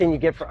Can you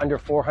get for under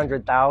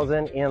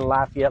 $400,000 in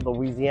Lafayette,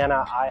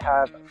 Louisiana? I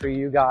have for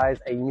you guys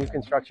a new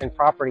construction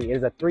property. It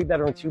is a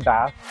 3-bedroom,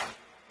 2-bath.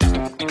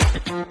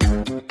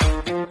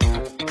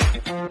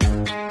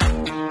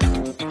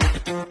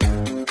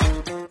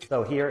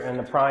 So here in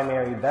the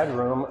primary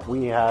bedroom,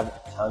 we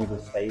have tons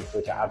of space,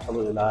 which I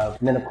absolutely love.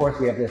 And then of course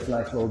we have this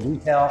nice little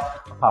detail,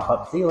 a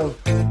pop-up ceiling.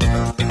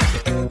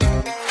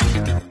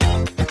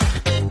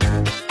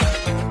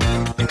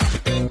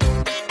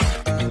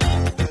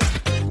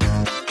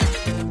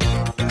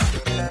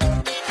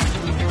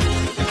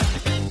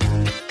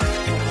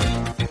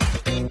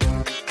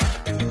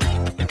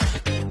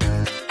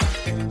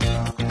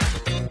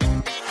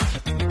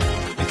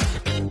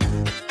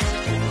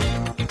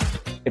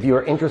 If you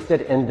are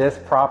interested in this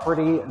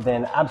property,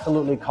 then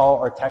absolutely call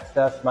or text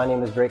us. My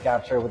name is Drake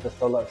Absher with the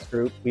Solux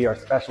Group. We are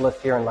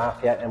specialists here in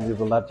Lafayette, and we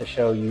would love to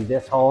show you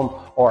this home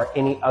or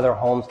any other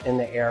homes in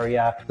the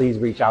area. Please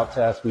reach out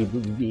to us. We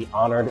would be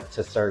honored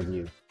to serve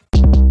you.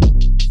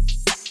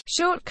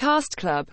 Shortcast Club.